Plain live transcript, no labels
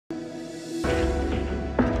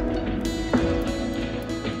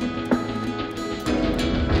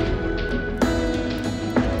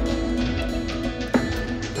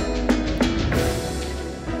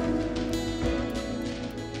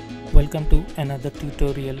another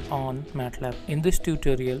tutorial on MATLAB. In this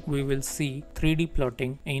tutorial we will see 3D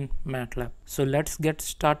plotting in MATLAB. So let's get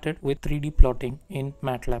started with 3D plotting in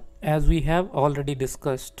MATLAB. As we have already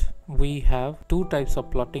discussed, we have two types of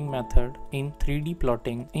plotting method in 3D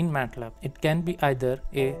plotting in MATLAB. It can be either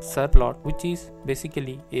a SUR plot, which is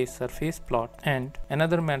basically a surface plot, and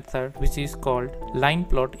another method which is called line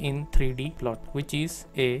plot in 3D plot, which is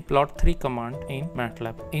a plot3 command in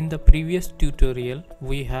MATLAB. In the previous tutorial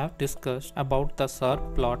we have discussed about the SUR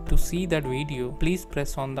plot. To see that video, please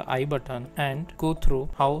press on the I button and go through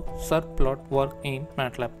how SUR plot work in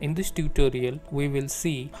MATLAB. In this tutorial we will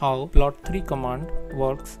see how plot3 command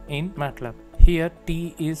works in MATLAB. Here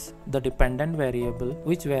t is the dependent variable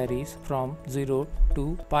which varies from 0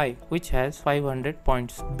 to pi, which has 500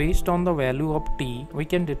 points. Based on the value of t, we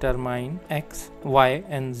can determine x, y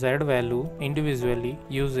and z value individually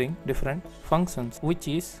using different functions, which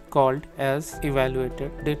is called as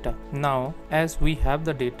evaluated data. Now as we have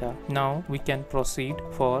the data, now we can proceed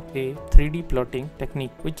for a 3D plotting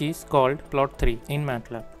technique which is called plot3 in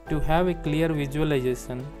MATLAB. To have a clear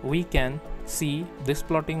visualization, we can see this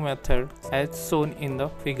plotting method as shown in the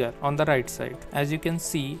figure on the right side. As you can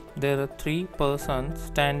see, there are three persons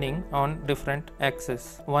standing on different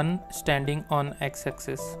axes. One standing on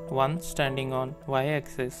x-axis, one standing on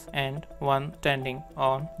y-axis and one standing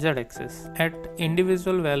on z-axis. At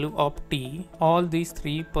individual value of t, all these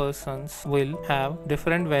three persons will have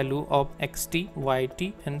different value of xt,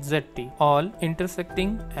 yt and zt, all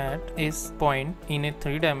intersecting at a point in a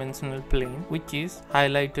three-dimensional plane which is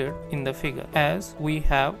highlighted in the figure. As we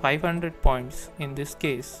have 500 points in this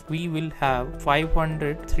case, we will have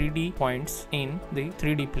 500 3D points in the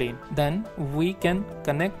 3D plane. Then we can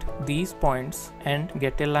connect these points and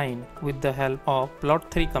get a line with the help of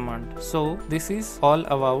plot3 command. So this is all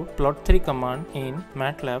about plot3 command in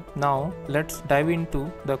MATLAB. Now let's dive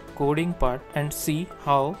into the coding part and see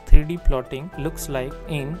how 3D plotting looks like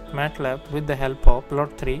in MATLAB with the help of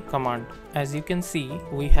plot3 command. As you can see,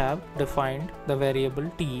 we have defined the variable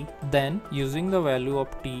t. Then using the value of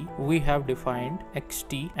t, we have defined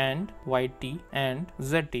xt and yt and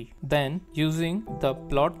zt. Then using the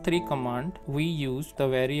plot3 command, we use the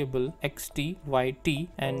variable xt, yt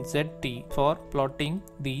and zt for plotting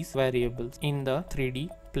these variables in the 3D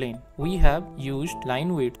plane. We have used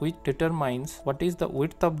line width, which determines what is the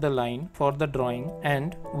width of the line for the drawing,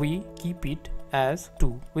 and we keep it as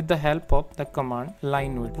 2 with the help of the command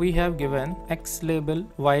line width. We have given x label,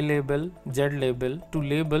 y label, z label to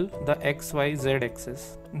label the x, y, z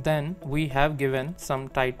axis. Then we have given some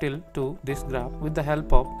title to this graph with the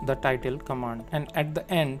help of the title command, and at the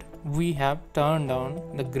end we have turned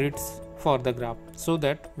on the grids for the graph so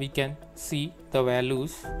that we can see the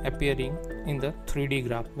values appearing in the 3D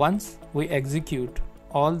graph. Once we execute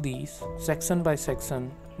all these section by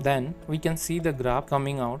section, then we can see the graph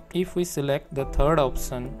coming out. If we select the third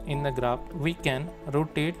option in the graph, we can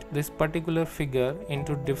rotate this particular figure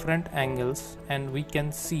into different angles and we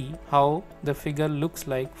can see how the figure looks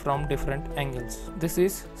like from different angles. This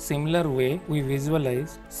is similar way we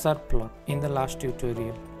visualize SUR plot in the last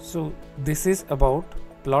tutorial. So this is about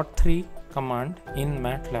plot3 command in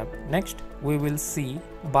MATLAB. Next we will see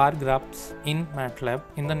bar graphs in MATLAB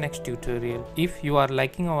in the next tutorial. If you are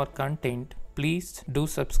liking our content, please do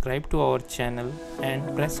subscribe to our channel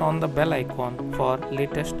and press on the bell icon for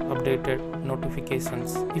latest updated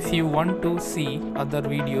notifications. If you want to see other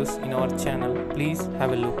videos in our channel, please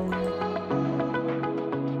have a look.